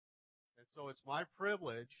So it's my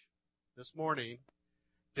privilege this morning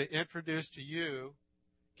to introduce to you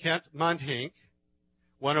Kent Mundhink,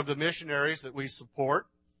 one of the missionaries that we support.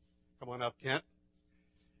 Come on up, Kent.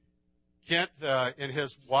 Kent and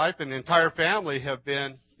his wife and entire family have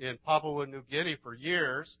been in Papua New Guinea for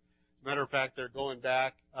years. As a matter of fact, they're going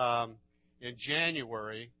back in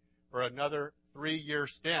January for another 3-year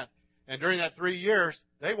stint. And during that 3 years,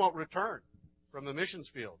 they won't return from the missions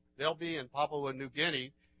field. They'll be in Papua New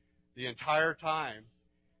Guinea the entire time.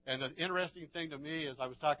 And the interesting thing to me, as I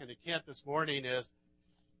was talking to Kent this morning, is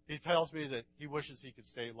he tells me that he wishes he could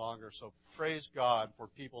stay longer. So praise God for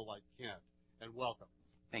people like Kent, and welcome.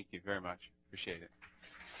 Thank you very much. Appreciate it.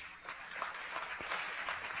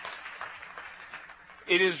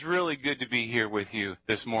 It is really good to be here with you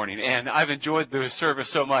this morning, and I've enjoyed the service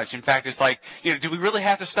so much. In fact, it's like, do we really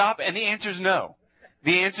have to stop? And the answer is no.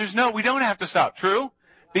 The answer is no, we don't have to stop. True?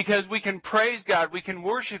 Because we can praise God, we can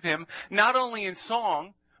worship Him, not only in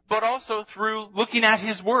song, but also through looking at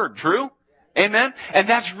His Word. True? Amen? And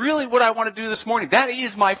that's really what I want to do this morning. That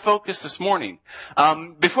is my focus this morning.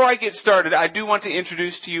 Before I get started, I do want to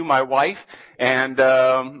introduce to you my wife and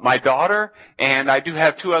my daughter, and I do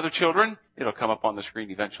have 2 other children. It'll come up on the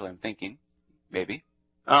screen eventually, I'm thinking. Maybe.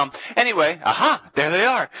 Anyway, there they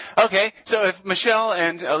are. Okay, so if Michelle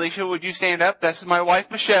and Alicia, would you stand up? That's my wife,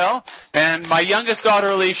 Michelle, and my youngest daughter,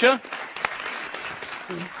 Alicia.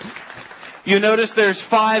 You notice there's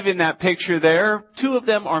 5 in that picture there. 2 of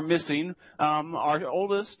them are missing. Our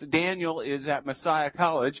oldest, Daniel, is at Messiah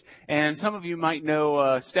College, and some of you might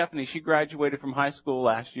know Stephanie. She graduated from high school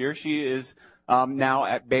last year. She is now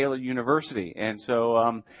at Baylor University, and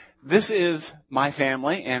so this is my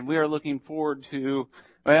family, and we are looking forward to,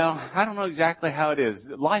 well, I don't know exactly how it is.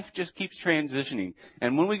 Life just keeps transitioning,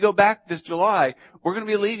 and when we go back this July, we're going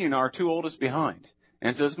to be leaving our 2 oldest behind.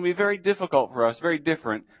 And so it's going to be very difficult for us, very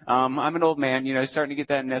different. I'm an old man, starting to get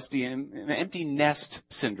that empty nest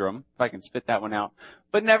syndrome, if I can spit that one out.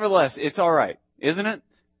 But nevertheless, it's all right, isn't it?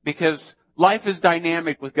 Because life is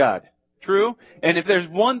dynamic with God. True? And if there's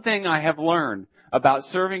one thing I have learned about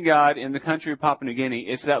serving God in the country of Papua New Guinea,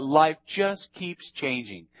 it's that life just keeps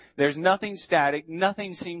changing. There's nothing static.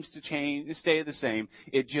 Nothing seems to stay the same.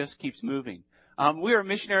 It just keeps moving. We are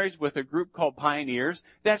missionaries with a group called Pioneers.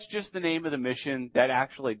 That's just the name of the mission that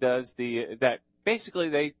actually does that basically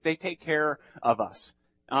they take care of us.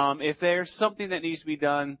 If there's something that needs to be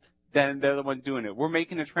done, then they're the ones doing it. We're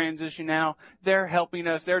making a transition now. They're helping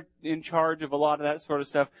us. They're in charge of a lot of that sort of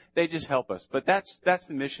stuff. They just help us. But that's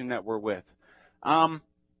the mission that we're with. The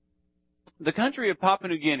country of Papua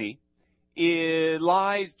New Guinea, it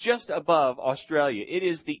lies just above Australia. It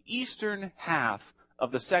is the eastern half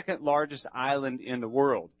of the 2nd largest island in the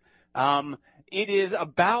world. It is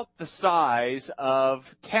about the size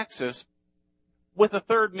of Texas with a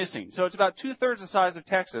 1/3 missing. So it's about 2/3 the size of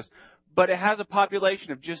Texas, but it has a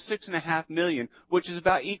population of just 6.5 million, which is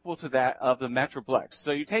about equal to that of the Metroplex.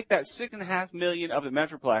 So you take that 6.5 million of the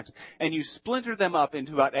Metroplex and you splinter them up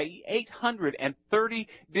into about 830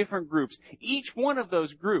 different groups. Each one of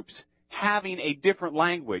those groups having a different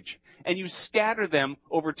language, and you scatter them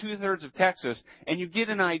over 2/3 of Texas, and you get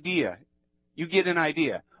an idea.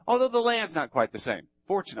 Although the land's not quite the same.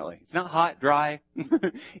 Fortunately, it's not hot, dry.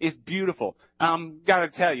 It's beautiful. Gotta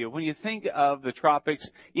tell you, when you think of the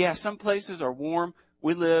tropics, some places are warm.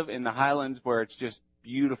 We live in the highlands where it's just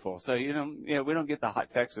beautiful. So, we don't get the hot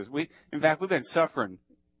Texas. In fact, we've been suffering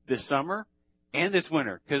this summer and this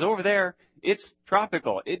winter, because over there, it's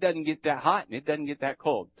tropical. It doesn't get that hot, and it doesn't get that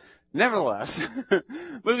cold. Nevertheless,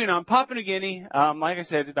 moving on, Papua New Guinea, like I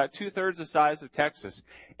said, is about 2/3 the size of Texas.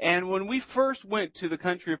 And when we first went to the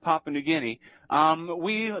country of Papua New Guinea,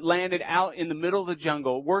 we landed out in the middle of the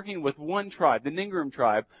jungle working with one tribe, the Ningrum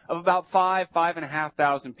tribe, of about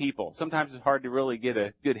 5,500 people. Sometimes it's hard to really get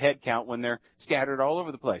a good head count when they're scattered all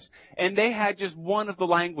over the place. And they had just one of the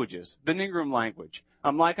languages, the Ningrum language.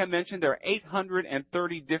 Like I mentioned, there are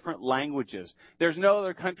 830 different languages. There's no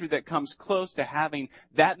other country that comes close to having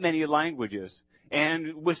that many languages.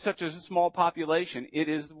 And with such a small population, it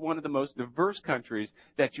is one of the most diverse countries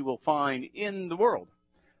that you will find in the world.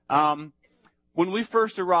 When we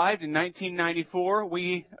first arrived in 1994,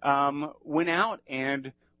 we went out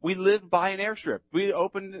and we lived by an airstrip. We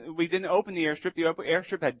didn't open the airstrip. The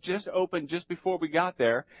airstrip had just opened just before we got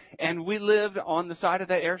there, and we lived on the side of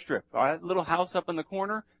that airstrip. Our little house up in the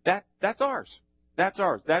corner, that's ours. That's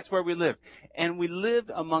ours. That's where we lived. And we lived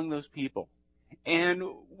among those people. And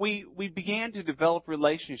we began to develop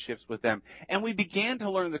relationships with them. And we began to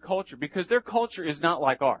learn the culture, because their culture is not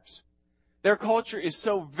like ours. Their culture is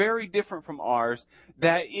so very different from ours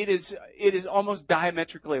that it is almost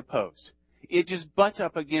diametrically opposed. It just butts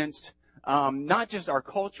up against not just our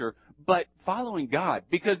culture, but following God,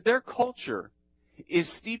 because their culture is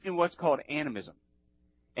steeped in what's called animism.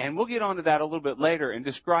 And we'll get onto that a little bit later in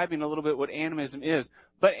describing a little bit what animism is.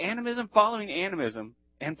 But following animism,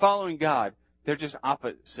 and following God, they're just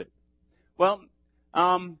opposite. Well,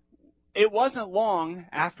 it wasn't long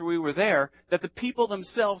after we were there that the people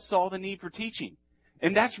themselves saw the need for teaching.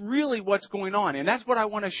 And that's really what's going on. And that's what I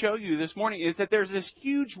want to show you this morning, is that there's this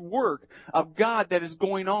huge work of God that is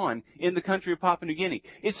going on in the country of Papua New Guinea.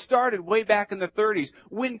 It started way back in the 30s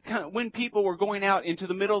when people were going out into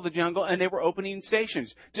the middle of the jungle and they were opening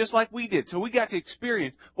stations, just like we did. So we got to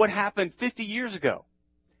experience what happened 50 years ago,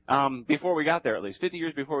 before we got there, at least 50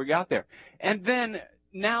 years before we got there. And then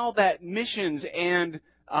now that missions and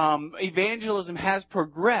evangelism has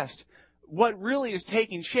progressed, what really is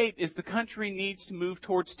taking shape is the country needs to move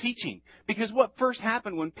towards teaching. Because what first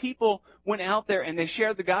happened when people went out there and they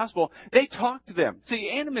shared the gospel, they talked to them. See,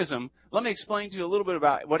 animism, let me explain to you a little bit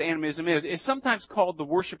about what animism is sometimes called the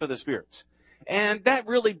worship of the spirits. And that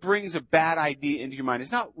really brings a bad idea into your mind.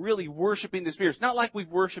 It's not really worshiping the spirits. Not like we've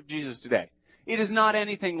worshiped Jesus today. It is not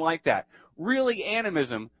anything like that. Really,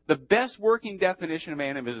 animism, the best working definition of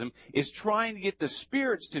animism, is trying to get the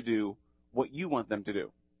spirits to do what you want them to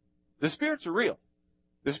do. The spirits are real.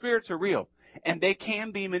 The spirits are real. And they can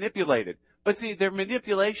be manipulated. But see, their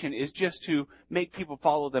manipulation is just to make people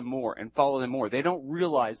follow them more and follow them more. They don't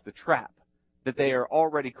realize the trap that they are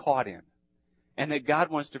already caught in and that God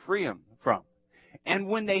wants to free them from. And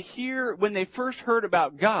when they first heard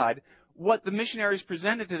about God, what the missionaries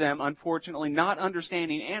presented to them, unfortunately, not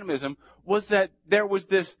understanding animism, was that there was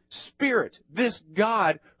this spirit, this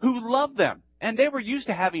God who loved them. And they were used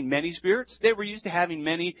to having many spirits. They were used to having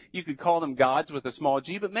many, you could call them gods with a small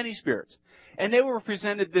g, but many spirits. And they were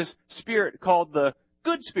presented this spirit called the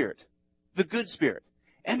good spirit. The good spirit.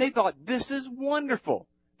 And they thought, this is wonderful.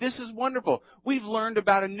 This is wonderful. We've learned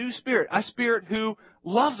about a new spirit, a spirit who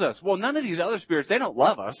loves us. Well, none of these other spirits, they don't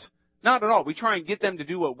love us. Not at all. We try and get them to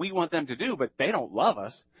do what we want them to do, but they don't love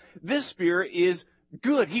us. This spirit is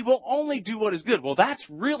good. He will only do what is good. Well,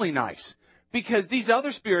 that's really nice. Because these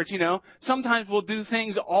other spirits, sometimes will do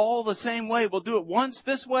things all the same way. We'll do it once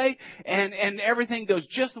this way, and everything goes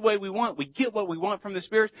just the way we want. We get what we want from the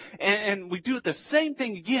spirits, and we do it the same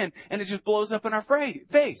thing again, and it just blows up in our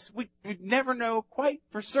face. We never know quite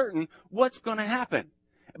for certain what's going to happen.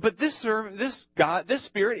 But this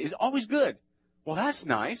spirit is always good. Well, that's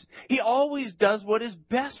nice. He always does what is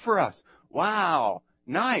best for us. Wow.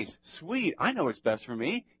 Nice, sweet. I know what's best for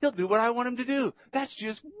me. He'll do what I want him to do. That's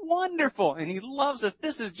just wonderful. And he loves us.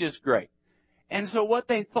 This is just great. And so what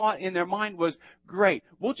they thought in their mind was, great,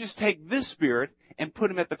 we'll just take this spirit and put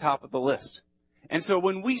him at the top of the list. And so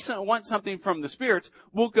when we want something from the spirits,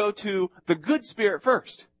 we'll go to the good spirit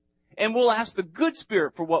first. And we'll ask the good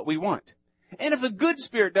spirit for what we want. And if the good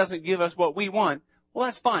spirit doesn't give us what we want, well,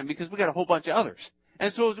 that's fine, because we got a whole bunch of others.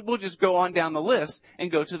 And so we'll just go on down the list and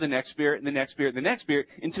go to the next spirit and the next spirit and the next spirit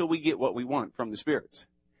until we get what we want from the spirits.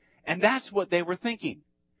 And that's what they were thinking.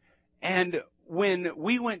 And when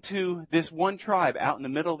we went to this one tribe out in the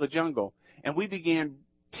middle of the jungle and we began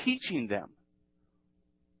teaching them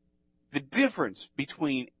the difference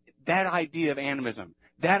between that idea of animism,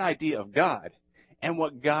 that idea of God, and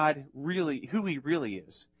what God really, who he really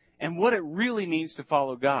is, and what it really means to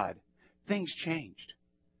follow God, things changed.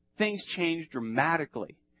 Things changed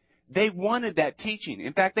dramatically. They wanted that teaching.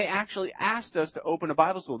 In fact, they actually asked us to open a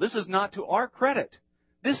Bible school. This is not to our credit.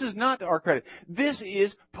 This is not to our credit. This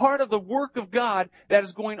is part of the work of God that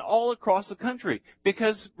is going all across the country.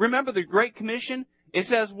 Because remember the Great Commission? It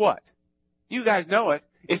says what? You guys know it.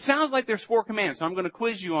 It sounds like there's 4 commands, so I'm going to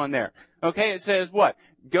quiz you on there. Okay, it says what?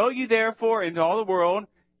 Go ye therefore into all the world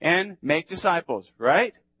and make disciples,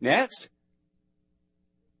 right? Next.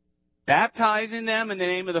 Baptizing them in the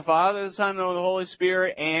name of the Father, the Son, and of the Holy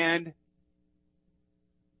Spirit, and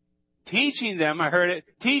teaching them, I heard it,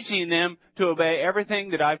 teaching them to obey everything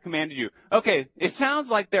that I've commanded you. Okay, it sounds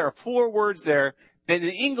like there are 4 words there in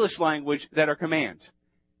the English language that are commands.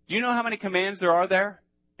 Do you know how many commands there are there?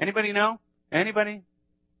 Anybody know? Anybody?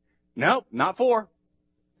 Nope, not 4.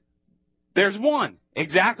 There's 1,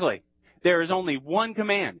 exactly. There is only 1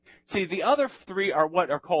 command. See, the other 3 are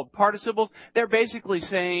what are called participles. They're basically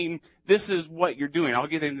saying, this is what you're doing. I'll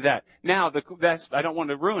get into that. Now, I don't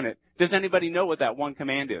want to ruin it. Does anybody know what that 1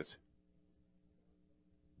 command is?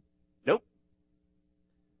 Nope.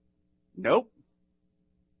 Nope.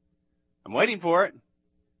 I'm waiting for it.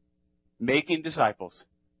 Making disciples.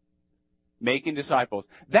 Making disciples.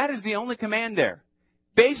 That is the only command there.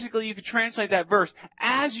 Basically, you could translate that verse,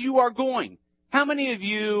 as you are going. How many of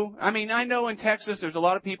you, I know in Texas there's a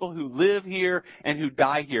lot of people who live here and who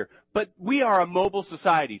die here, but we are a mobile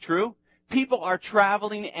society, true? People are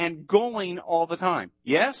traveling and going all the time.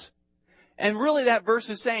 Yes? And really that verse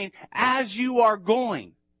is saying, as you are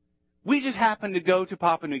going, we just happen to go to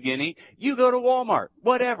Papua New Guinea, you go to Walmart,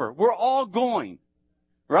 whatever. We're all going.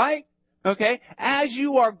 Right? Okay? As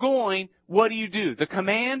you are going, what do? The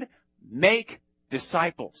command, make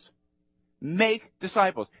disciples. Make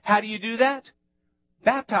disciples. How do you do that?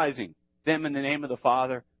 Baptizing them in the name of the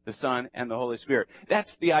Father, the Son, and the Holy Spirit.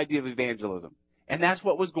 That's the idea of evangelism. And that's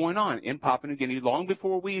what was going on in Papua New Guinea long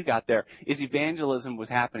before we got there, is evangelism was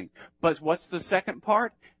happening. But what's the second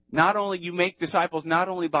part? Not only you make disciples, not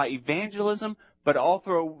only by evangelism, but all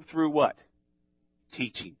through what?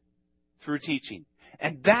 Teaching. Through teaching.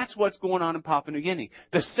 And that's what's going on in Papua New Guinea.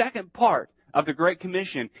 The second part of the Great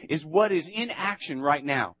Commission is what is in action right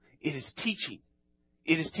now. It is teaching.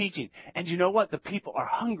 It is teaching. And you know what? The people are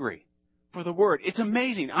hungry for the Word. It's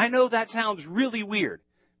amazing. I know that sounds really weird.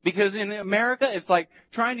 Because in America, it's like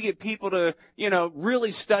trying to get people to,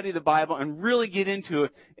 really study the Bible and really get into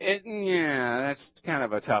it. That's kind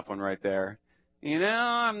of a tough one right there.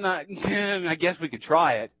 I guess we could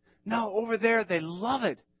try it. No, over there, they love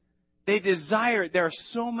it. They desire it. There are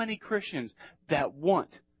so many Christians that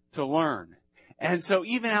want to learn. And so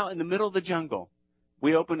even out in the middle of the jungle,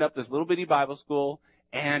 we opened up this little bitty Bible school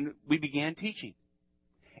and we began teaching.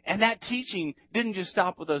 And that teaching didn't just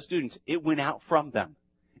stop with those students. It went out from them.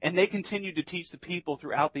 And they continued to teach the people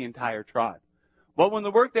throughout the entire tribe. Well, when the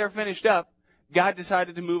work there finished up, God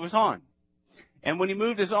decided to move us on. And when He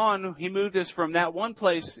moved us on, He moved us from that one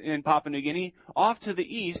place in Papua New Guinea off to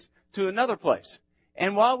the east to another place.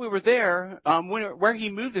 And while we were there, where He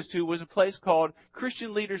moved us to was a place called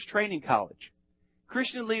Christian Leaders Training College.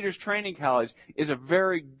 Christian Leaders Training College is a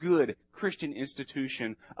very good Christian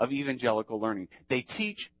institution of evangelical learning. They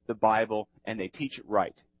teach the Bible and they teach it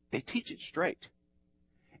right. They teach it straight.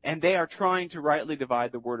 And they are trying to rightly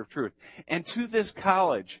divide the word of truth. And to this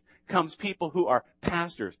college comes people who are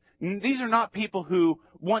pastors. These are not people who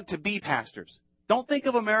want to be pastors. Don't think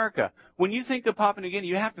of America. When you think of Papua New Guinea,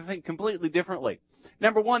 you have to think completely differently.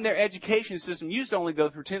 Number one, their education system used to only go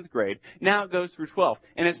through 10th grade. Now it goes through 12th.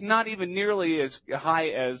 And it's not even nearly as high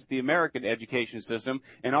as the American education system.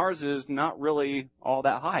 And ours is not really all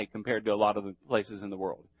that high compared to a lot of the places in the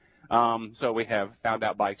world. So we have found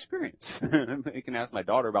out by experience. You can ask my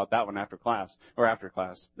daughter about that one after class. Or after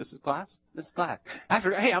class. This is class? This is class.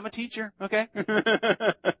 Hey, I'm a teacher, okay?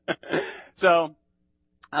 So,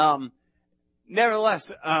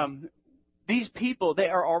 nevertheless, these people, they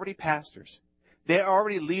are already pastors. They're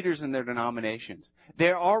already leaders in their denominations.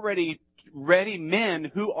 They're already ready men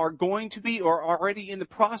who are going to be or are already in the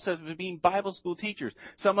process of being Bible school teachers.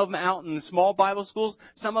 Some of them out in the small Bible schools,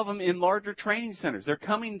 some of them in larger training centers. They're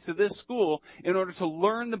coming to this school in order to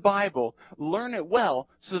learn the Bible, learn it well,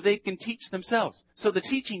 so they can teach themselves. So the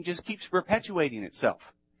teaching just keeps perpetuating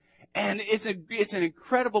itself. And it's an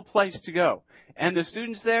incredible place to go. And the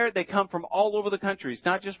students there, they come from all over the country. It's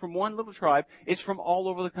not just from one little tribe. It's from all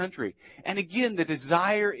over the country. And again, the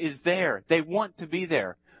desire is there. They want to be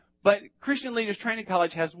there. But Christian Leaders Training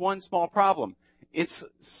College has one small problem. It's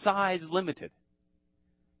size limited.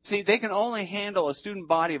 See, they can only handle a student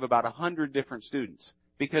body of about 100 different students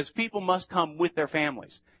because people must come with their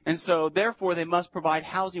families. And so, therefore, they must provide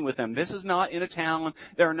housing with them. This is not in a town.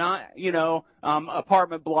 There are not,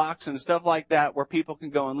 apartment blocks and stuff like that where people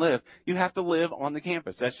can go and live. You have to live on the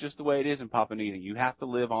campus. That's just the way it is in Papua New Guinea. You have to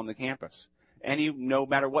live on the campus. No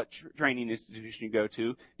matter what training institution you go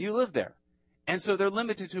to, you live there. And so they're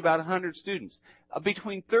limited to about 100 students.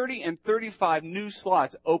 Between 30 and 35 new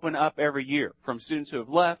slots open up every year from students who have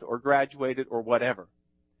left or graduated or whatever.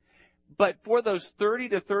 But for those 30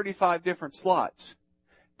 to 35 different slots,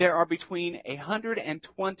 there are between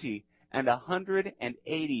 120 and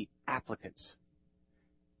 180 applicants.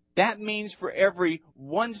 That means for every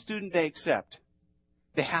one student they accept,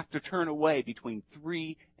 they have to turn away between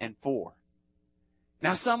 3 and 4.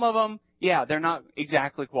 Now, some of them, they're not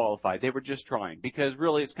exactly qualified. They were just trying because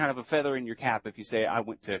really it's kind of a feather in your cap if you say, I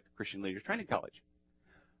went to Christian Leaders Training College.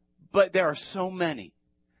 But there are so many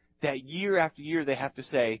that year after year they have to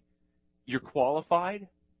say, you're qualified,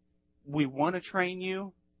 we want to train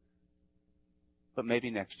you, but maybe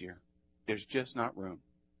next year. There's just not room.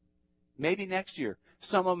 Maybe next year.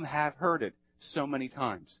 Some of them have heard it so many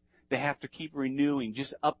times. They have to keep renewing,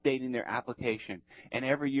 just updating their application. And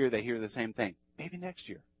every year they hear the same thing. Maybe next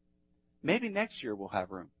year. Maybe next year we'll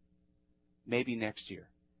have room. Maybe next year.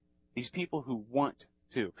 These people who want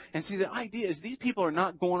too. And see, the idea is these people are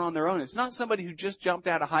not going on their own. It's not somebody who just jumped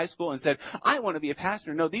out of high school and said, I want to be a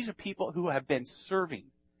pastor. No, these are people who have been serving.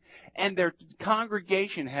 And their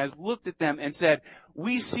congregation has looked at them and said,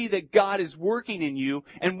 we see that God is working in you,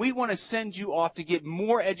 and we want to send you off to get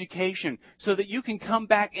more education so that you can come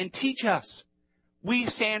back and teach us. We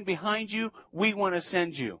stand behind you. We want to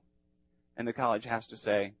send you. And the college has to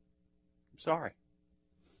say, I'm sorry.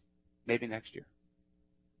 Maybe next year.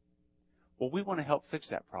 Well, we want to help fix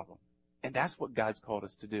that problem. And that's what God's called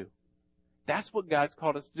us to do. That's what God's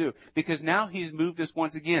called us to do. Because now He's moved us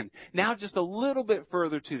once again. Now just a little bit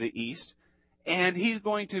further to the east. And He's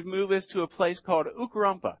going to move us to a place called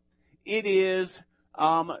Ukarumpa. It is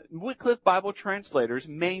Wycliffe Bible Translator's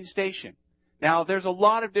main station. Now, there's a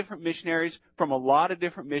lot of different missionaries from a lot of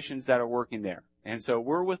different missions that are working there. And so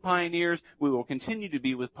we're with Pioneers. We will continue to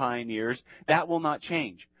be with Pioneers. That will not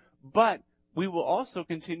change. But we will also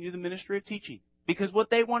continue the ministry of teaching. Because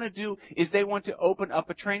what they want to do is they want to open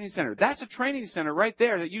up a training center. That's a training center right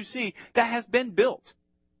there that you see that has been built.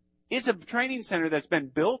 It's a training center that's been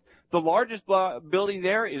built. The largest building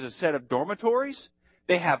there is a set of dormitories.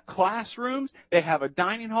 They have classrooms. They have a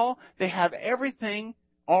dining hall. They have everything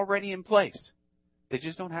already in place. They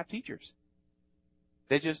just don't have teachers.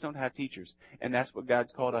 They just don't have teachers. And that's what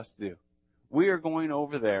God's called us to do. We are going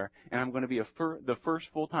over there, and I'm going to be the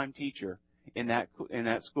first full-time teacher in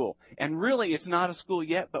that school. And really, it's not a school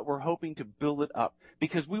yet, but we're hoping to build it up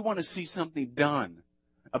because we want to see something done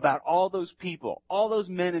about all those people, all those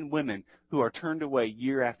men and women who are turned away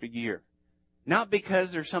year after year. Not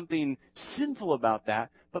because there's something sinful about that,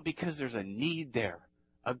 but because there's a need there,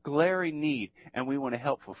 a glaring need, and we want to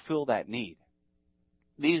help fulfill that need.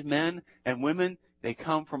 These men and women, they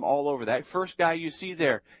come from all over. That first guy you see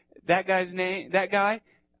there, this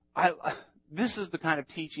is the kind of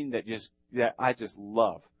teaching that I just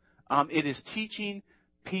love. It is teaching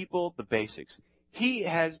people the basics. He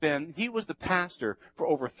was the pastor for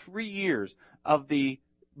over 3 years of the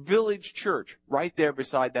village church right there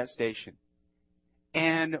beside that station.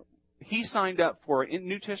 And he signed up for a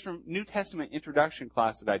New Testament introduction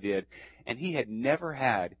class that I did, and he had never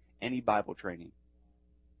had any Bible training.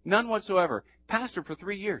 None whatsoever. Pastor for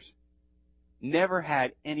 3 years. Never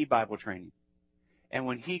had any Bible training. And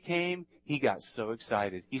when he came, he got so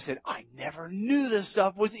excited. He said, I never knew this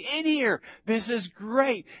stuff was in here. This is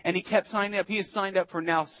great. And he kept signing up. He has signed up for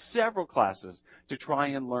now several classes to try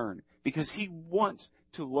and learn because he wants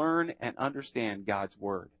to learn and understand God's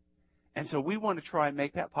Word. And so we want to try and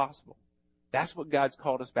make that possible. That's what God's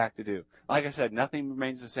called us back to do. Like I said, nothing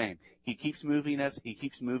remains the same. He keeps moving us. He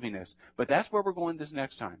keeps moving us. But that's where we're going this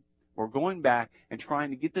next time. We're going back and trying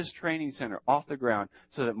to get this training center off the ground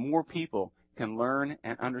so that more people can learn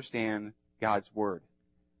and understand God's Word.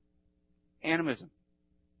 Animism.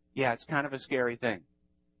 Yeah, it's kind of a scary thing.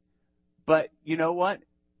 But you know what?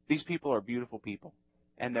 These people are beautiful people.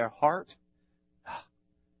 And their heart,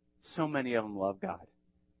 so many of them love God.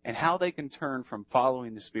 And how they can turn from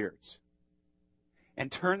following the spirits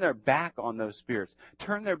and turn their back on those spirits,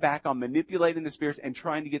 turn their back on manipulating the spirits and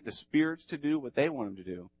trying to get the spirits to do what they want them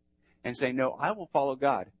to do and say, no, I will follow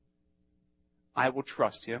God. I will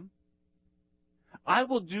trust Him. I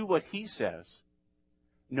will do what He says,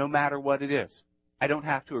 no matter what it is. I don't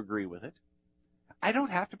have to agree with it. I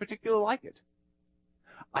don't have to particularly like it.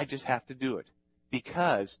 I just have to do it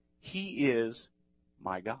because He is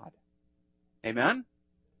my God. Amen?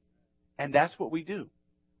 And that's what we do.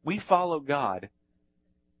 We follow God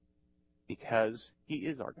because He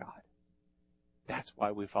is our God. That's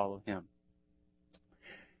why we follow Him.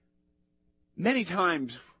 Many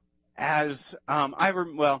times as,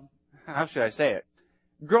 how should I say it?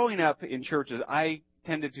 Growing up in churches, I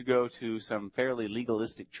tended to go to some fairly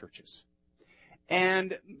legalistic churches.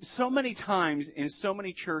 And so many times in so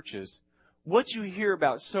many churches, what you hear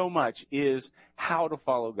about so much is how to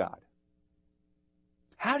follow God.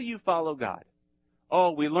 How do you follow God?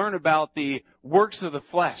 Oh, we learn about the works of the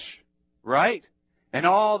flesh, right? And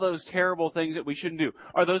all those terrible things that we shouldn't do.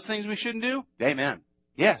 Are those things we shouldn't do? Amen.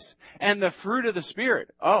 Yes. And the fruit of the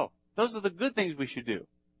Spirit. Oh, those are the good things we should do.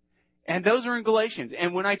 And those are in Galatians.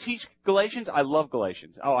 And when I teach Galatians, I love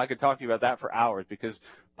Galatians. Oh, I could talk to you about that for hours because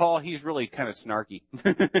Paul, he's really kind of snarky.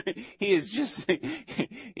 He is just,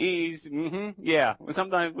 yeah.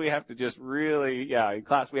 Sometimes we have to just really, in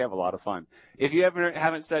class we have a lot of fun. If you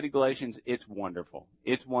haven't studied Galatians, it's wonderful.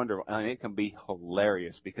 It's wonderful. And it can be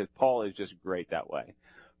hilarious because Paul is just great that way.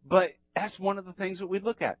 But that's one of the things that we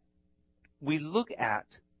look at. We look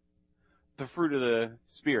at the fruit of the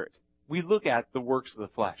Spirit. We look at the works of the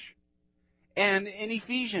flesh. And in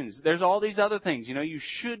Ephesians, there's all these other things. You know, you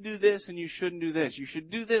should do this and you shouldn't do this. You should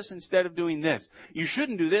do this instead of doing this. You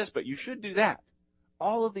shouldn't do this, but you should do that.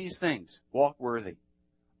 All of these things, walk worthy.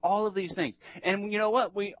 All of these things. And you know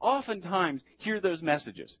what? We oftentimes hear those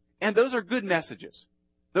messages. And those are good messages.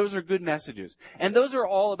 Those are good messages. And those are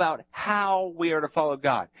all about how we are to follow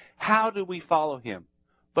God. How do we follow Him?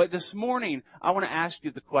 But this morning, I want to ask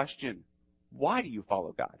you the question, why do you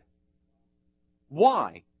follow God?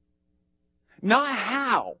 Why? Not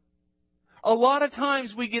how. A lot of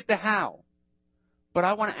times we get the how. But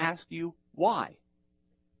I want to ask you, why?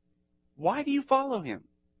 Why do you follow Him?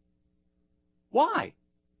 Why?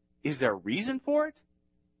 Is there a reason for it?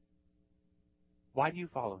 Why do you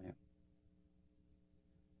follow Him?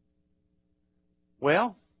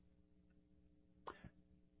 Well,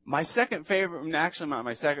 my second favorite, actually not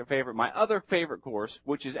my second favorite, my other favorite course,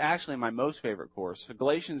 which is actually my most favorite course,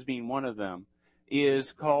 Galatians being one of them,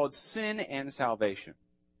 is called Sin and Salvation.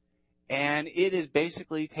 And it is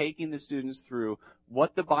basically taking the students through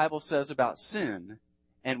what the Bible says about sin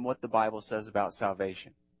and what the Bible says about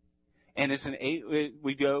salvation. And it's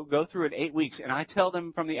we go through it 8 weeks, and I tell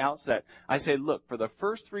them from the outset, I say, look, for the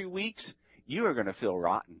first 3 weeks, you are going to feel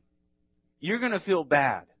rotten. You're going to feel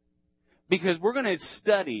bad. Because we're going to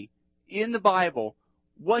study in the Bible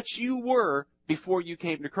what you were before you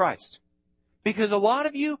came to Christ. Because a lot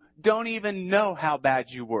of you don't even know how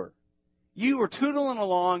bad you were. You were tootling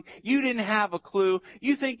along. You didn't have a clue.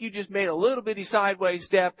 You think you just made a little bitty sideways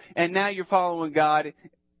step, and now you're following God.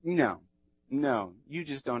 No, you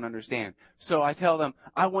just don't understand. So I tell them,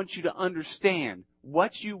 I want you to understand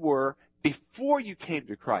what you were before you came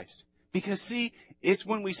to Christ. Because see, it's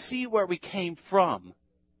when we see where we came from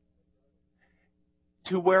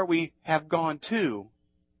to where we have gone to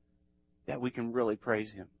that we can really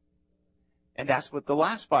praise Him. And that's what the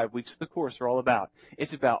last 5 weeks of the course are all about.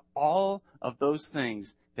 It's about all of those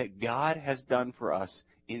things that God has done for us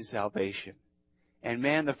in salvation. And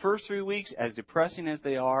man, the first 3 weeks, as depressing as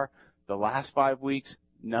they are, the last 5 weeks,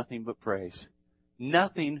 nothing but praise.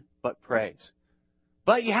 Nothing but praise.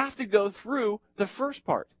 But you have to go through the first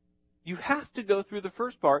part. You have to go through the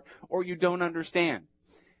first part or you don't understand.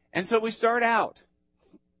 And so we start out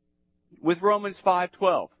with Romans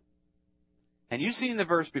 5:12. And you've seen the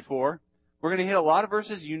verse before. We're going to hit a lot of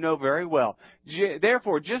verses you know very well.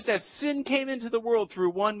 Therefore, just as sin came into the world through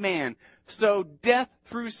one man, so death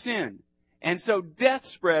through sin. And so death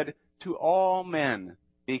spread to all men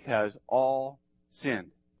because all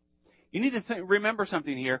sinned. You need to remember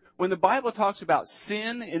something here. When the Bible talks about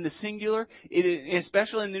sin in the singular,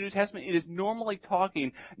 especially in the New Testament, it is normally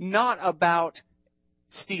talking not about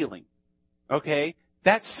stealing. Okay?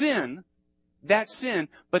 That's sin,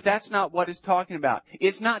 but that's not what it's talking about.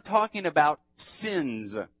 It's not talking about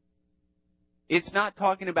sins. It's not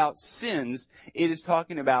talking about sins. It is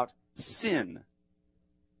talking about sin.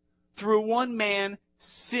 Through one man,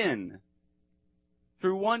 sin.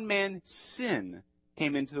 Through one man, sin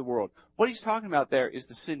came into the world. What he's talking about there is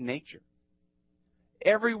the sin nature.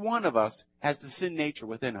 Every one of us has the sin nature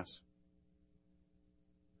within us.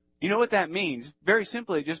 You know what that means? Very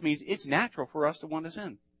simply, it just means it's natural for us to want to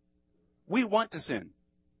sin. We want to sin.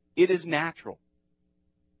 It is natural.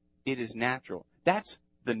 It is natural. That's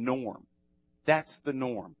the norm. That's the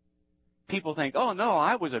norm. People think, oh no,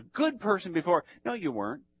 I was a good person before. No, you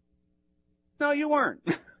weren't. No, you weren't.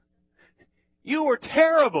 You were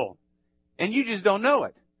terrible. And you just don't know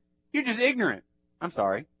it. You're just ignorant. I'm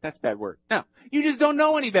sorry. That's a bad word. No. You just don't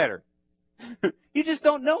know any better. You just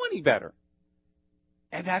don't know any better.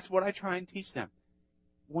 And that's what I try and teach them.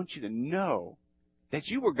 I want you to know that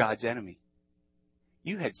you were God's enemy.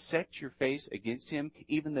 You had set your face against Him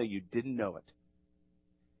even though you didn't know it.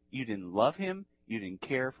 You didn't love Him. You didn't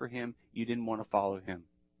care for Him. You didn't want to follow Him.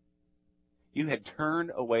 You had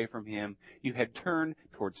turned away from Him. You had turned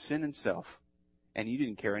towards sin and self. And you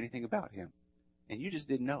didn't care anything about Him. And you just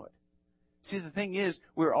didn't know it. See, the thing is,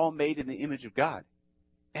 we're all made in the image of God.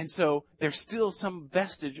 And so there's still some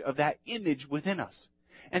vestige of that image within us.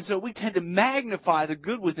 And so we tend to magnify the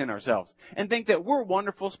good within ourselves and think that we're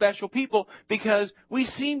wonderful, special people because we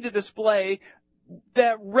seem to display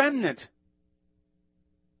that remnant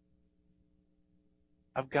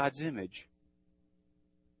of God's image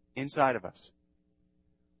inside of us.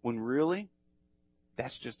 When really,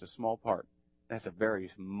 that's just a small part. That's a very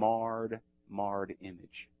marred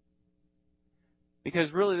image.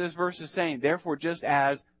 Because really this verse is saying, therefore, just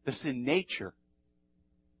as the sin nature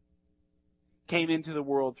came into the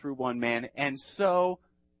world through one man, and so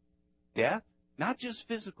death, not just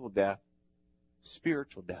physical death,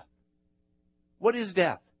 spiritual death. What is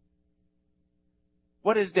death?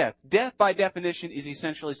 What is death? Death, by definition, is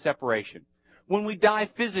essentially separation. When we die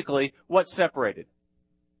physically, what's separated?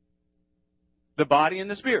 The body and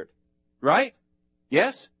the spirit. Right?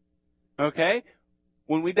 Yes? Okay?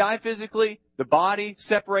 When we die physically, the body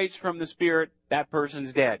separates from the spirit. That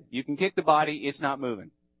person's dead. You can kick the body, it's not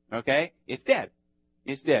moving. Okay? It's dead.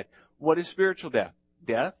 It's dead. What is spiritual death?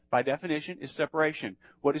 Death, by definition, is separation.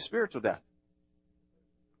 What is spiritual death?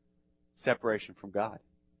 Separation from God.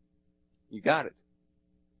 You got it.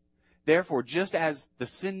 Therefore, just as the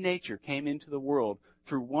sin nature came into the world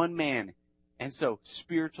through one man, and so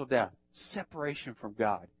spiritual death, separation from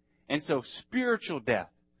God. And so spiritual death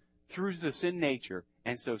through the sin nature,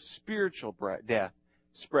 and so spiritual death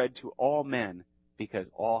spread to all men because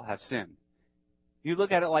all have sinned. You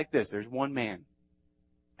look at it like this. There's one man,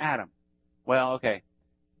 Adam. Well, okay.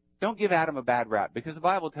 Don't give Adam a bad rap, because the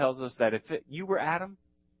Bible tells us that if you were Adam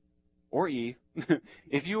or Eve,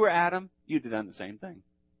 if you were Adam, you'd have done the same thing.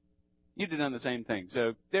 You'd have done the same thing.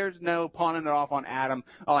 So there's no pawning it off on Adam.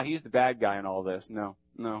 Oh, he's the bad guy in all this. No.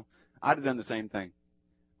 I'd have done the same thing.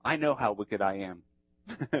 I know how wicked I am.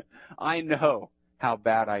 I know how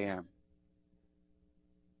bad I am.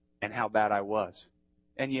 And how bad I was.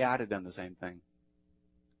 And yeah, I'd have done the same thing.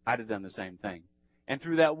 I'd have done the same thing. And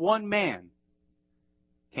through that one man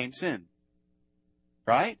came sin.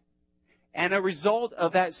 Right? And a result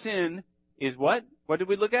of that sin is what? What did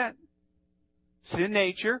we look at? Sin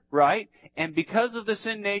nature, right? And because of the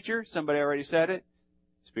sin nature, somebody already said it,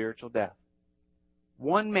 spiritual death.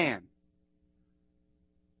 One man.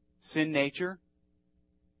 Sin nature,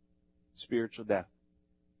 spiritual death.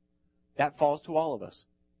 That falls to all of us.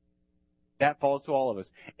 That falls to all of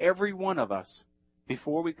us. Every one of us,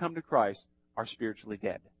 before we come to Christ, are spiritually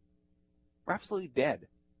dead. We're absolutely dead.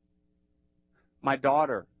 My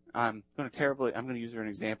daughter, I'm going to use her as an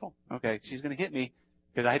example. Okay, she's going to hit me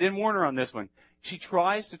because I didn't warn her on this one. She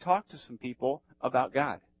tries to talk to some people about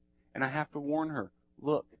God. And I have to warn her,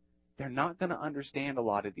 look, they're not going to understand a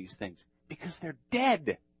lot of these things because they're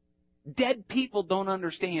dead. Dead people don't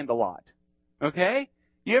understand a lot. Okay?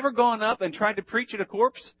 You ever gone up and tried to preach at a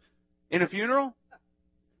corpse in a funeral?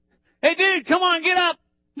 Hey dude, come on, get up!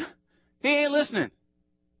 He ain't listening.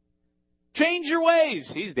 Change your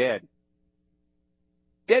ways. He's dead.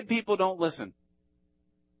 Dead people don't listen.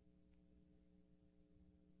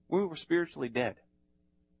 We were spiritually dead.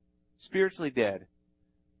 Spiritually dead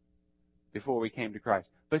before we came to Christ.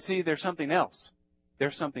 But see, there's something else.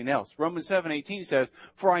 There's something else. Romans 7:18 says,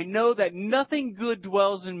 "For I know that nothing good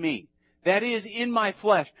dwells in me, that is, in my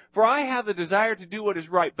flesh. For I have the desire to do what is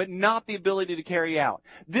right, but not the ability to carry out."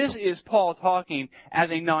 This is Paul talking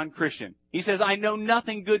as a non-Christian. He says, I know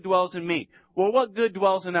nothing good dwells in me. Well, what good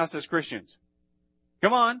dwells in us as Christians?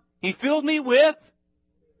 Come on. He filled me with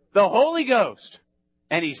the Holy Ghost,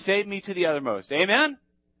 and He saved me to the uttermost. Amen?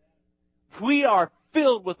 We are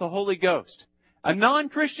filled with the Holy Ghost. A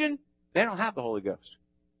non-Christian, they don't have the Holy Ghost.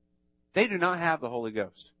 They do not have the Holy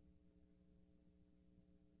Ghost.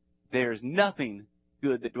 There's nothing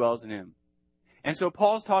good that dwells in him. And so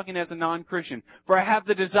Paul's talking as a non-Christian. For I have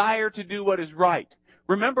the desire to do what is right.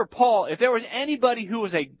 Remember Paul, if there was anybody who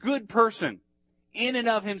was a good person in and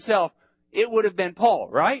of himself, it would have been Paul,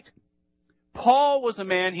 right? Paul was a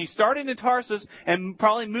man, he started in Tarsus and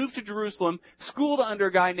probably moved to Jerusalem, schooled under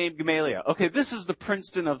a guy named Gamaliel. Okay, this is the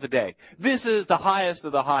Princeton of the day. This is the highest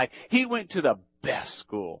of the high. He went to the best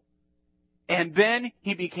school. And then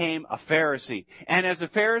he became a Pharisee. And as a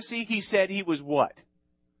Pharisee, he said he was what?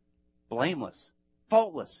 Blameless.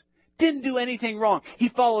 Faultless. Didn't do anything wrong. He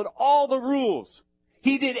followed all the rules.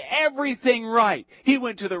 He did everything right. He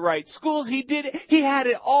went to the right schools. He had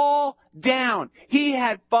it all down. He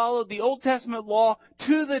had followed the Old Testament law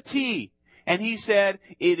to the T. And he said,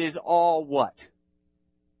 it is all what?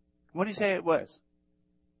 What did he say it was?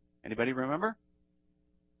 Anybody remember?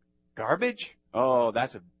 Garbage? Oh,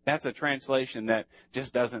 that's a translation that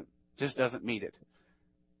just doesn't meet it.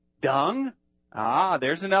 Dung? Ah,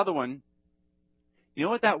 there's another one. You know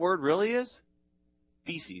what that word really is?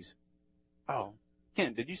 Feces. Oh,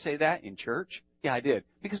 Ken, did you say that in church? Yeah, I did.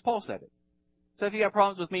 Because Paul said it. So if you got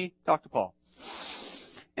problems with me, talk to Paul.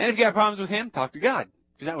 And if you got problems with him, talk to God.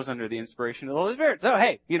 Because that was under the inspiration of the Holy Spirit. So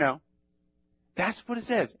hey, that's what it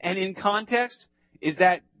says. And in context, is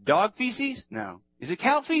that dog feces? No. Is it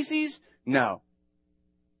cow feces? No.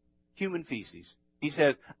 Human feces. He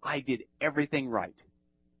says, I did everything right.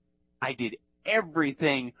 I did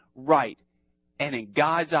everything right. And in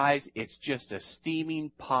God's eyes, it's just a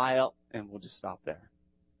steaming pile. And we'll just stop there.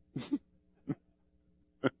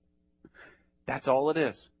 That's all it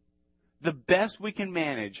is. The best we can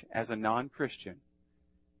manage as a non-Christian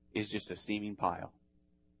is just a steaming pile.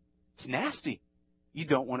 It's nasty. You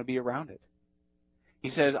don't want to be around it. He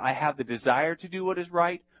says, I have the desire to do what is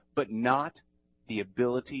right, but not the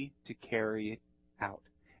ability to carry it out.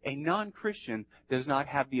 A non-Christian does not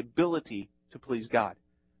have the ability to please God.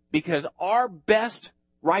 Because our best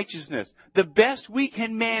righteousness, the best we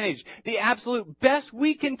can manage, the absolute best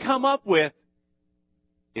we can come up with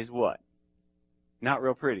is what? Not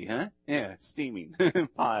real pretty, huh? Yeah, steaming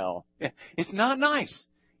pile. Yeah. It's not nice.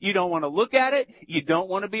 You don't want to look at it. You don't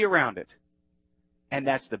want to be around it. And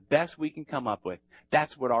that's the best we can come up with.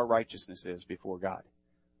 That's what our righteousness is before God.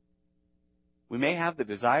 We may have the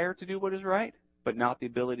desire to do what is right, but not the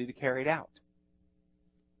ability to carry it out.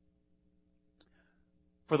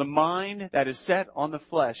 For the mind that is set on the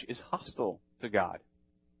flesh is hostile to God.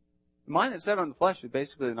 The mind that's set on the flesh is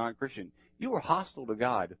basically a non-Christian. You were hostile to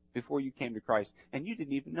God before you came to Christ, and you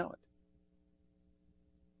didn't even know it.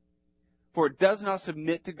 For it does not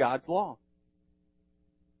submit to God's law.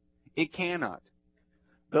 It cannot.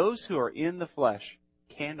 Those who are in the flesh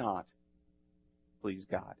cannot please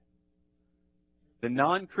God. The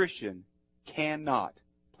non-Christian cannot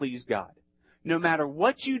please God. No matter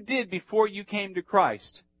what you did before you came to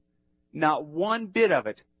Christ, not one bit of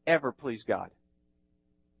it ever pleased God.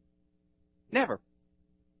 Never.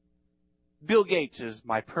 Bill Gates is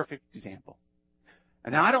my perfect example.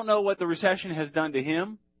 And now I don't know what the recession has done to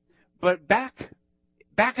him, but back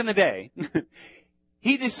in the day,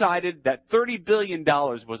 he decided that $30 billion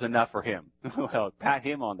was enough for him. Well, pat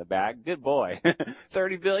him on the back. Good boy.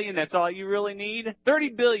 $30 billion, that's all you really need?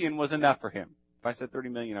 $30 billion was enough for him. If I said 30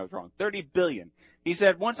 million, I was wrong. 30 billion. He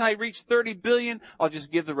said, once I reach 30 billion, I'll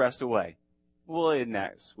just give the rest away. Well, isn't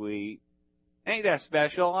that sweet? Ain't that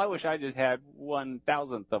special? I wish I just had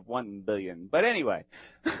 1,000th of 1 billion. But anyway.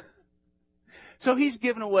 So he's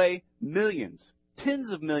given away millions,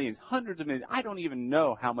 tens of millions, hundreds of millions. I don't even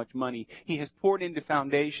know how much money he has poured into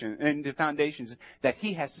foundations that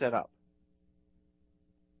he has set up.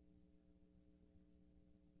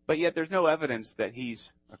 But yet there's no evidence that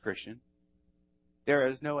he's a Christian. There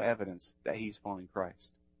is no evidence that he's following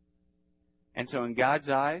Christ. And so in God's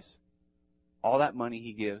eyes, all that money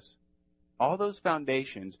he gives, all those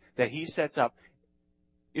foundations that he sets up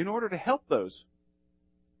in order to help those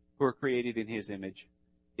who are created in his image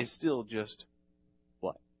is still just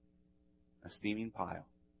what? A steaming pile.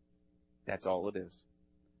 That's all it is.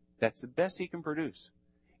 That's the best he can produce.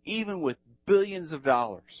 Even with billions of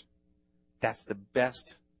dollars, that's the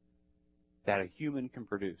best that a human can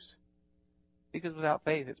produce. Because without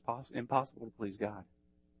faith, it's impossible to please God.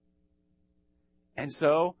 And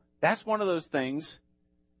so, that's one of those things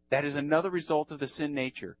that is another result of the sin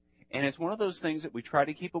nature. And it's one of those things that we try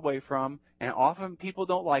to keep away from, and often people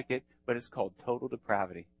don't like it, but it's called total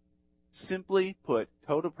depravity. Simply put,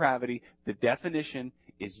 total depravity, the definition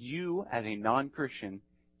is you as a non-Christian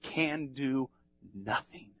can do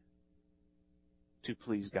nothing to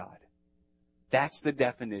please God. That's the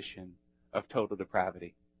definition of total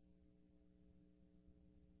depravity.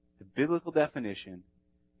 The biblical definition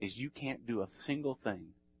is you can't do a single thing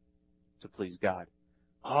to please God.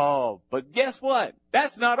 Oh, but guess what?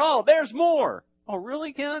 That's not all. There's more. Oh,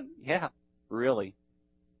 really, Ken? Yeah, really.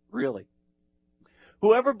 Really.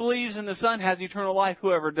 Whoever believes in the Son has eternal life.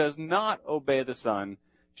 Whoever does not obey the Son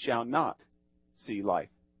shall not see life.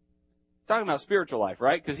 Talking about spiritual life,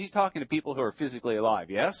 right? Because he's talking to people who are physically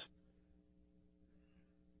alive, yes?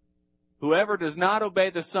 Whoever does not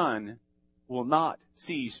obey the Son will not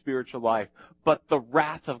see spiritual life, but the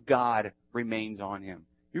wrath of God remains on him.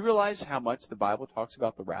 You realize how much the Bible talks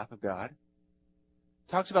about the wrath of God?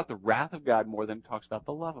 It talks about the wrath of God more than it talks about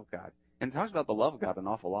the love of God. And it talks about the love of God an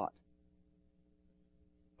awful lot.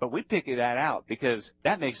 But we pick that out because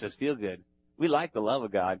that makes us feel good. We like the love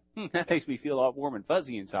of God. That makes me feel all warm and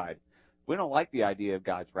fuzzy inside. We don't like the idea of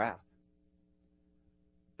God's wrath.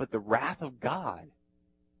 But the wrath of God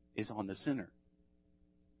is on the sinner.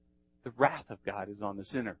 The wrath of God is on the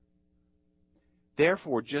sinner.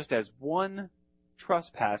 Therefore, just as one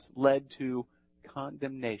trespass led to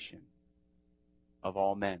condemnation of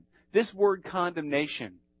all men. This word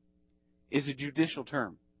condemnation is a judicial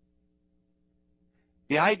term.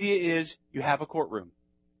 The idea is you have a courtroom.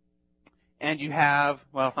 And you have,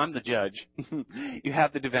 well, if I'm the judge, you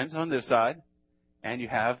have the defense on this side, and you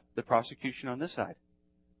have the prosecution on this side.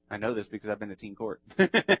 I know this because I've been to teen court.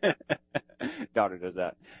 Daughter does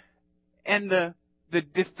that. And the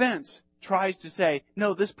defense tries to say,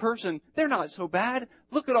 no, this person, they're not so bad.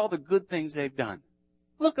 Look at all the good things they've done.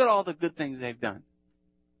 Look at all the good things they've done.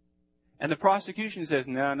 And the prosecution says,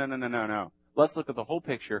 no. Let's look at the whole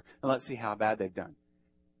picture and let's see how bad they've done.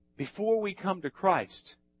 Before we come to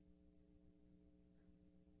Christ,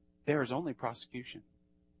 there is only prosecution.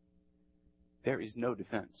 There is no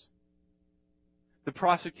defense. The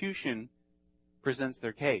prosecution presents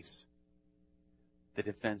their case. The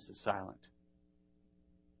defense is silent.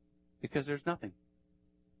 Because there's nothing.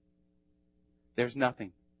 There's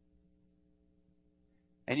nothing.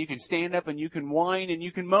 And you can stand up and you can whine and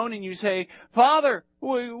you can moan and you say, Father,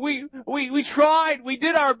 we tried. We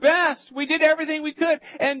did our best. We did everything we could.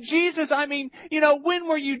 And Jesus, when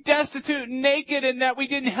were you destitute and naked and that we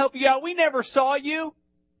didn't help you out? We never saw you.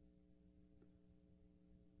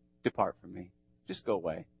 Depart from me. Just go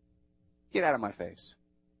away. Get out of my face.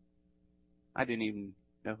 I didn't even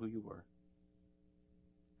know who you were.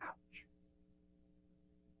 Ouch.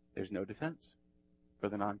 There's no defense for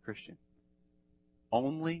the non-Christian.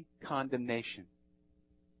 Only condemnation.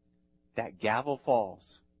 That gavel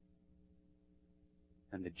falls.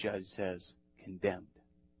 And the judge says, condemned.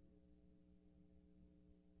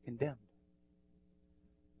 Condemned.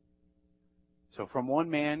 So from one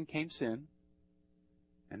man came sin.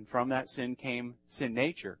 And from that sin came sin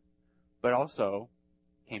nature. But also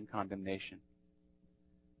came condemnation.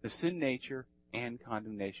 The sin nature and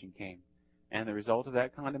condemnation came. And the result of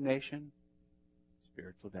that condemnation?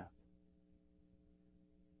 Spiritual death.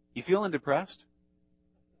 You feeling depressed?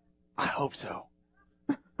 I hope so.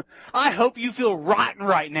 I hope you feel rotten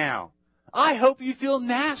right now. I hope you feel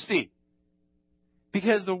nasty.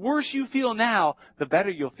 Because the worse you feel now, the better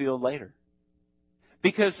you'll feel later.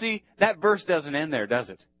 Because see, that verse doesn't end there, does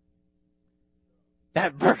it?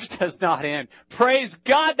 That verse does not end. Praise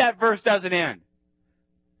God, that verse doesn't end.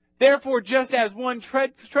 Therefore, just as one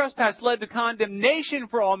trespass led to condemnation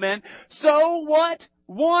for all men, so what?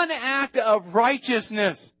 One act of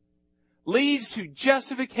righteousness leads to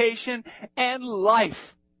justification and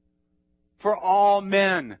life for all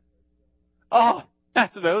men. Oh,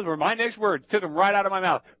 those were my next words. Took them right out of my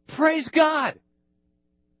mouth. Praise God.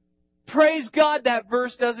 Praise God that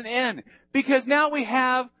verse doesn't end. Because now we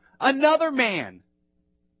have another man.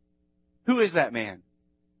 Who is that man?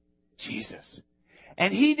 Jesus.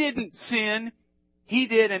 And he didn't sin. He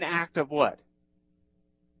did an act of what?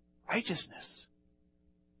 Righteousness.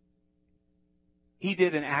 He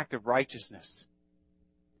did an act of righteousness.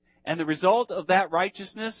 And the result of that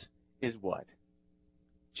righteousness is what?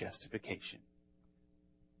 Justification.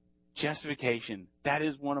 Justification. That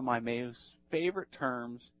is one of my most favorite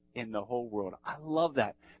terms in the whole world. I love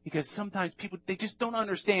that because sometimes people, they just don't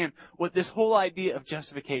understand what this whole idea of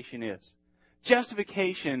justification is.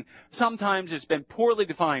 Justification, sometimes it's been poorly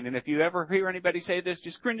defined. And if you ever hear anybody say this,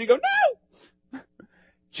 just cringe and go, no!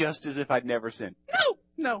 Just as if I'd never sinned.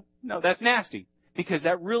 No, that's nasty. Because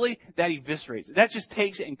that eviscerates it. That just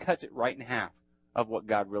takes it and cuts it right in half of what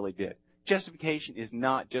God really did. Justification is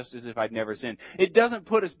not just as if I'd never sinned. It doesn't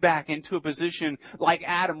put us back into a position like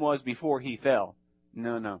Adam was before he fell.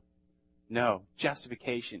 No.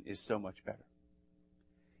 Justification is so much better.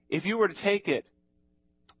 If you were to take it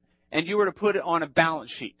and you were to put it on a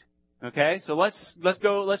balance sheet, okay? So let's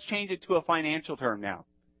change it to a financial term now.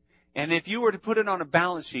 And if you were to put it on a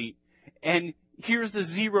balance sheet and here's the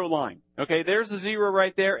zero line. Okay, there's the zero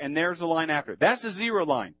right there, and there's the line after it. That's the zero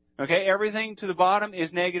line. Okay, everything to the bottom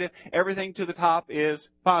is negative. Everything to the top is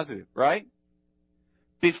positive, right?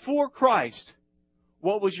 Before Christ,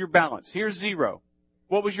 what was your balance? Here's zero.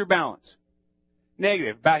 What was your balance?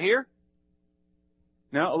 Negative. About here?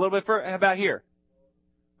 No, a little bit further. How about here?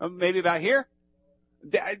 Maybe about here?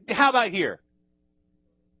 How about here?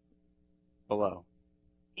 Below.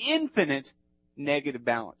 Infinite negative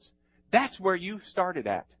balance. That's where you started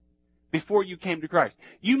at before you came to Christ.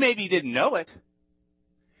 You maybe didn't know it.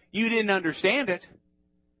 You didn't understand it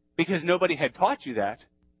because nobody had taught you that.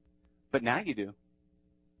 But now you do.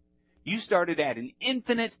 You started at an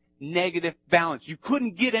infinite negative balance. You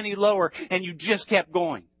couldn't get any lower and you just kept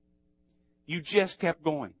going. You just kept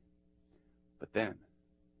going. But then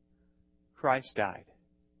Christ died.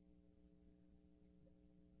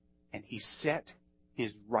 And he set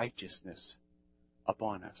his righteousness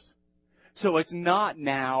upon us. So it's not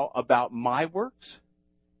now about my works.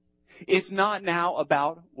 It's not now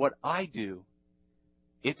about what I do.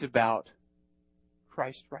 It's about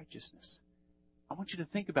Christ's righteousness. I want you to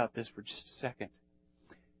think about this for just a second.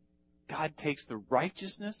 God takes the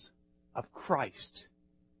righteousness of Christ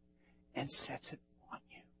and sets it on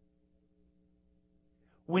you.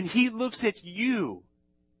 When he looks at you,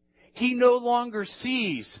 he no longer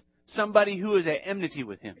sees somebody who is at enmity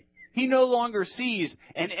with him. He no longer sees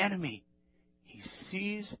an enemy. He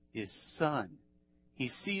sees his Son. He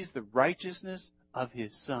sees the righteousness of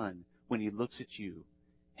his Son when he looks at you.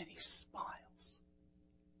 And he smiles.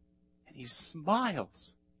 And he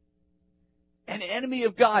smiles. An enemy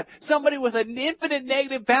of God. Somebody with an infinite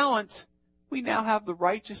negative balance. We now have the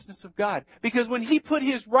righteousness of God. Because when he put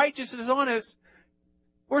his righteousness on us,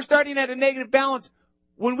 We're starting at a negative balance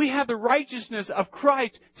when we have the righteousness of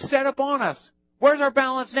Christ set upon us. Where's our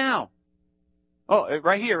balance now? Oh,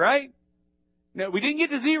 right here, right? No, we didn't get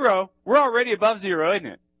to zero. We're already above zero, isn't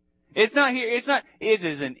it? It's not here. It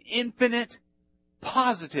is an infinite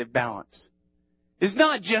positive balance. It's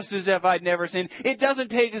not just as if I'd never sinned. It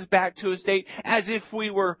doesn't take us back to a state as if we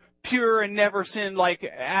were pure and never sinned like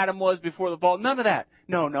Adam was before the fall. None of that.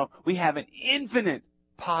 No. We have an infinite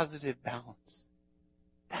positive balance.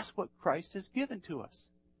 That's what Christ has given to us.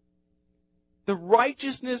 The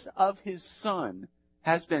righteousness of His Son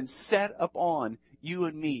has been set upon you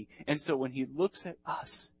and me. And so when He looks at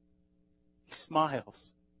us, He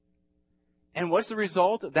smiles. And what's the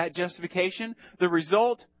result of that justification? The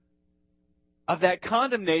result of that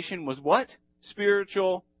condemnation was what?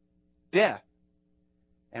 Spiritual death.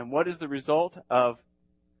 And what is the result of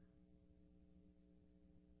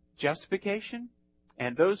justification?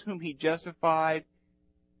 And those whom He justified,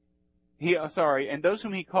 and those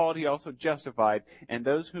whom He called, He also justified. And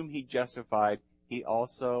those whom He justified, He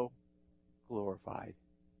also glorified.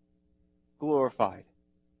 Glorified.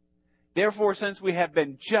 Therefore, since we have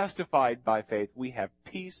been justified by faith, we have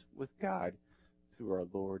peace with God through our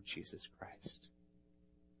Lord Jesus Christ.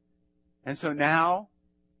 And so now,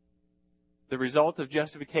 the result of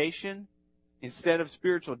justification, instead of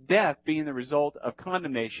spiritual death being the result of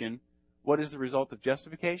condemnation, what is the result of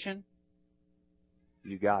justification?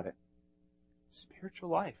 You got it. Spiritual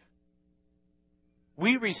life.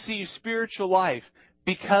 We receive spiritual life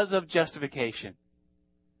because of justification.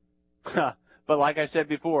 But like I said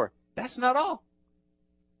before, that's not all.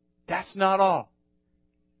 That's not all.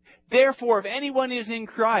 Therefore, if anyone is in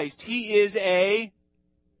Christ, he is a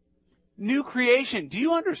new creation. Do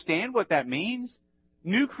you understand what that means?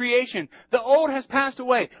 New creation. The old has passed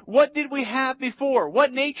away. What did we have before?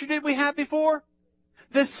 What nature did we have before?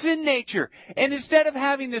 The sin nature. And instead of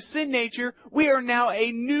having the sin nature, we are now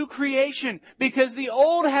a new creation because the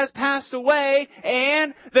old has passed away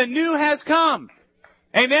and the new has come.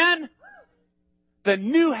 Amen? The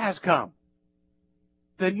new has come.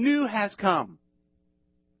 The new has come.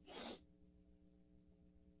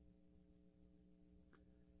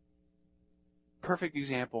 Perfect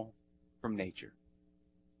example from nature.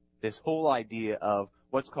 This whole idea of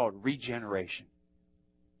what's called regeneration.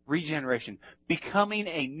 Regeneration. Becoming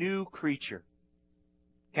a new creature.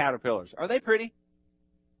 Caterpillars. Are they pretty?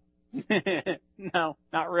 No,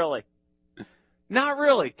 not really. Not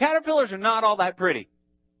really. Caterpillars are not all that pretty.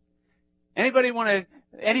 Anybody,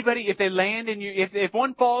 if they land in your, if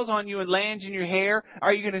one falls on you and lands in your hair,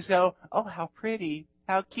 are you going to go, oh, how pretty,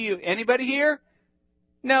 how cute? Anybody here?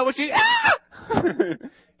 No, everybody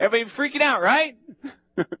freaking out, right?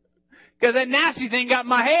 Because that nasty thing got in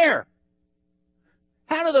my hair.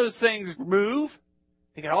 How do those things move?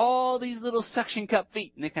 They got all these little suction cup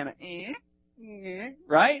feet, and they kind of,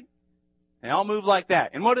 right? They all move like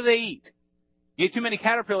that. And what do they eat? You get too many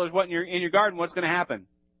caterpillars in your garden, what's going to happen?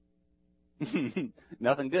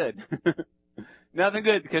 Nothing good. Nothing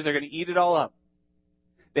good because they're going to eat it all up.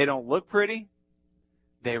 They don't look pretty.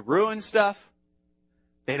 They ruin stuff.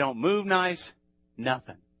 They don't move nice.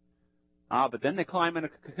 Nothing. But then they climb in a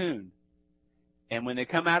cocoon. And when they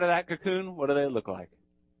come out of that cocoon, what do they look like?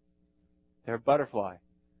 They're a butterfly.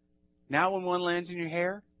 Now when one lands in your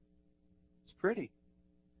hair, it's pretty.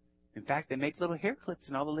 In fact, they make little hair clips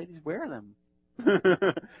and all the ladies wear them.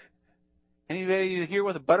 Anybody here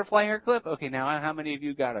with a butterfly hair clip? Okay, now how many of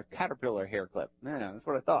you got a caterpillar hair clip? No, that's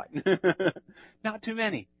what I thought. Not too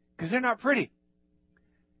many, because they're not pretty.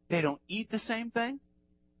 They don't eat the same thing.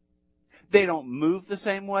 They don't move the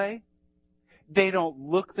same way. They don't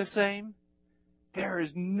look the same. There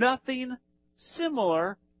is nothing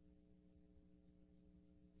similar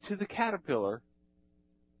to the caterpillar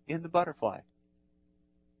in the butterfly.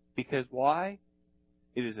 Because why?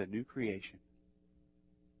 It is a new creation.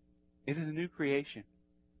 It is a new creation.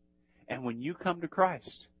 And when you come to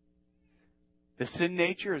Christ, the sin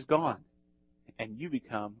nature is gone, and you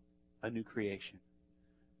become a new creation.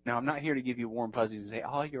 Now, I'm not here to give you warm fuzzies and say,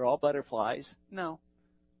 oh, you're all butterflies. No.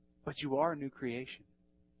 But you are a new creation.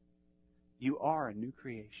 You are a new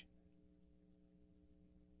creation.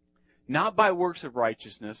 Not by works of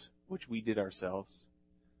righteousness, which we did ourselves,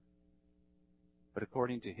 but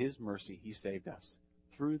according to His mercy, He saved us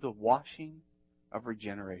through the washing of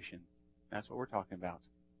regeneration. That's what we're talking about.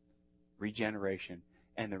 Regeneration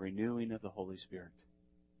and the renewing of the Holy Spirit.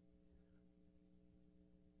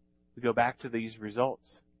 We go back to these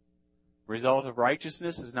results. Result of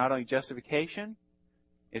righteousness is not only justification,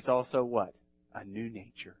 it's also what? A new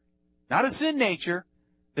nature. Not a sin nature.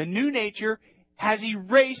 The new nature has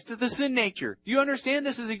erased the sin nature. Do you understand?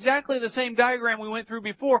 This is exactly the same diagram we went through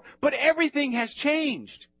before, but everything has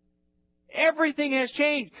changed. Everything has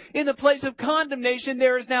changed. In the place of condemnation,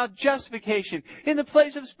 there is now justification. In the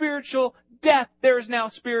place of spiritual death, there is now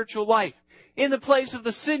spiritual life. In the place of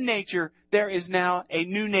the sin nature, there is now a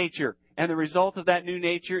new nature. And the result of that new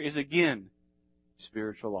nature is, again,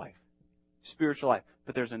 spiritual life. Spiritual life.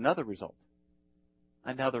 But there's another result.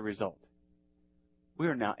 Another result. We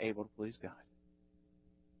are now able to please God.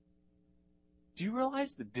 Do you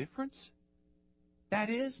realize the difference? That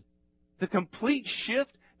is the complete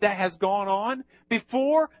shift that has gone on.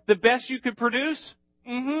 Before, the best you could produce.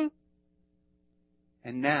 And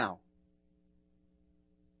now,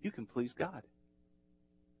 you can please God.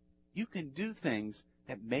 You can do things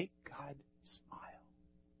that make God smile.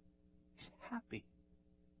 He's happy.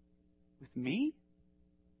 With me?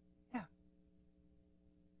 Yeah.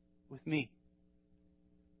 With me.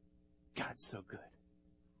 God's so good.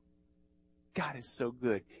 God is so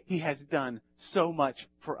good. He has done so much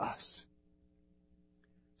for us.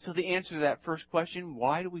 So the answer to that first question,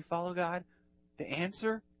 why do we follow God? The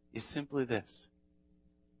answer is simply this.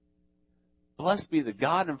 Blessed be the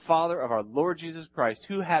God and Father of our Lord Jesus Christ,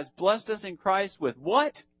 who has blessed us in Christ with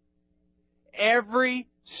what? Every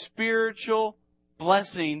spiritual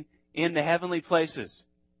blessing in the heavenly places.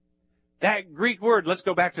 That Greek word, let's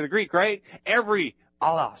go back to the Greek, right? Every,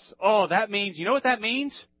 allos. Oh, that means, you know what that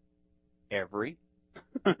means? Every.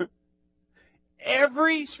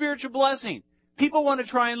 Every spiritual blessing. People want to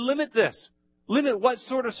try and limit this. Limit what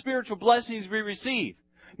sort of spiritual blessings we receive.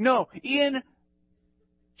 No, in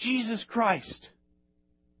Jesus Christ,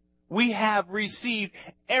 we have received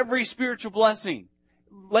every spiritual blessing.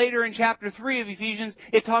 Later in chapter 3 of Ephesians,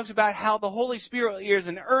 it talks about how the Holy Spirit is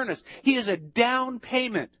an earnest. He is a down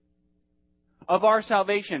payment of our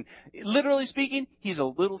salvation. Literally speaking, He's a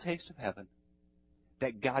little taste of heaven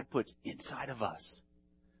that God puts inside of us.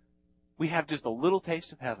 We have just a little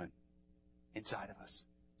taste of heaven inside of us.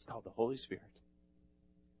 It's called the Holy Spirit.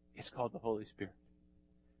 It's called the Holy Spirit.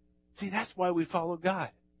 See, that's why we follow God.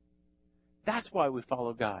 That's why we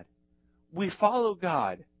follow God. We follow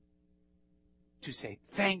God to say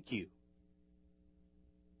thank you.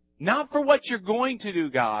 Not for what you're going to do,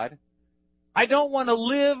 God. I don't want to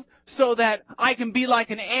live so that I can be like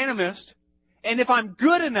an animist, and if I'm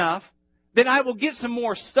good enough, then I will get some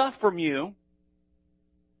more stuff from you.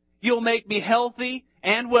 You'll make me healthy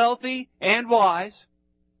and wealthy and wise.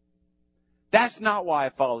 That's not why I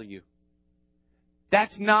follow you.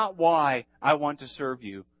 That's not why I want to serve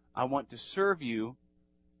you. I want to serve you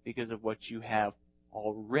because of what you have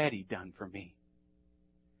already done for me.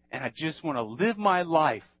 And I just want to live my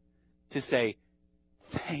life to say,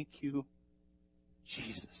 thank you,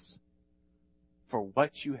 Jesus, for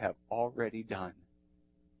what you have already done.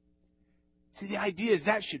 See, the idea is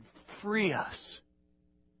that should free us.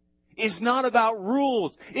 It's not about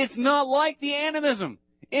rules. It's not like the animism.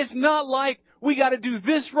 It's not like we got to do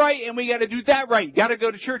this right and we got to do that right. You got to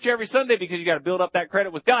go to church every Sunday because you got to build up that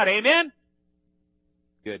credit with God. Amen?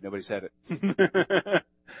 Good. Nobody said it.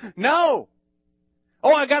 No.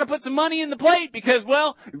 Oh, I got to put some money in the plate because,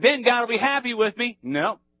 well, then God will be happy with me.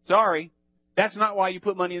 No. Sorry. That's not why you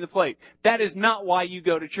put money in the plate. That is not why you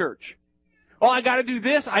go to church. Oh, I got to do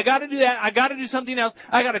this. I got to do that. I got to do something else.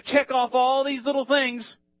 I got to check off all these little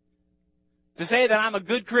things to say that I'm a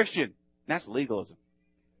good Christian. That's legalism.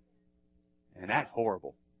 And that's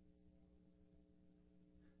horrible.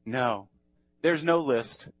 No. There's no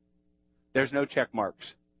list. There's no check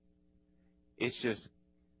marks. It's just,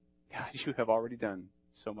 God, you have already done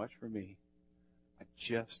so much for me. I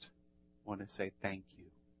just want to say thank you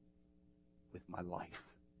with my life.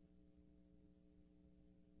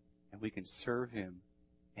 And we can serve Him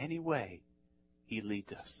any way He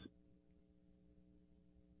leads us.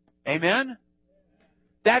 Amen?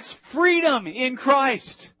 That's freedom in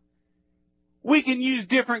Christ. We can use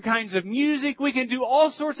different kinds of music. We can do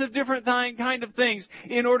all sorts of different kind of things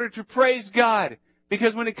in order to praise God.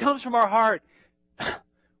 Because when it comes from our heart,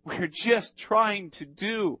 we're just trying to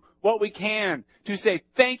do what we can to say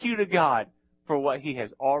thank you to God for what He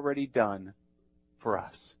has already done for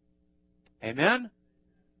us. Amen?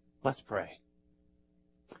 Let's pray.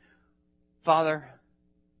 Father,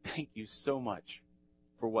 thank you so much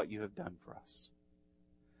for what you have done for us.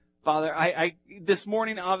 Father, I this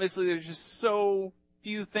morning, obviously, there's just so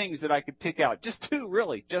few things that I could pick out. Just two,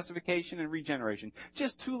 really. Justification and regeneration.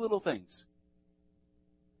 Just two little things.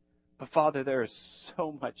 But Father, there is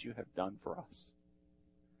so much you have done for us.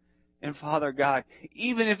 And Father God,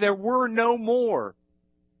 even if there were no more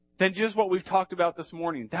than just what we've talked about this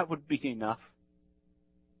morning, that would be enough.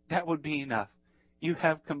 That would be enough. You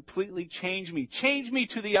have completely changed me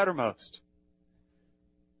to the uttermost,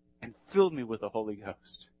 and filled me with the Holy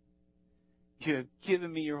Ghost. You have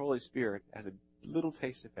given me your Holy Spirit as a little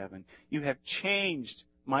taste of heaven. You have changed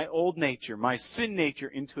my old nature, my sin nature,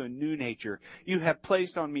 into a new nature. You have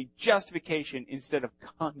placed on me justification instead of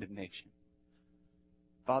condemnation.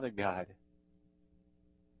 Father God,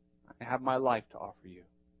 I have my life to offer you.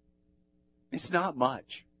 It's not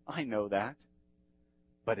much. I know that.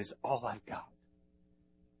 But it's all I've got.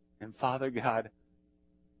 And Father God,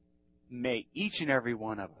 may each and every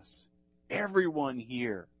one of us, everyone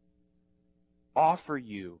here, offer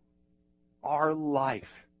you our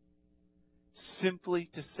life simply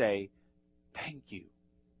to say thank you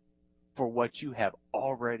for what you have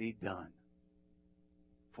already done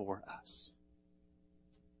for us.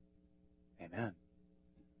 Amen.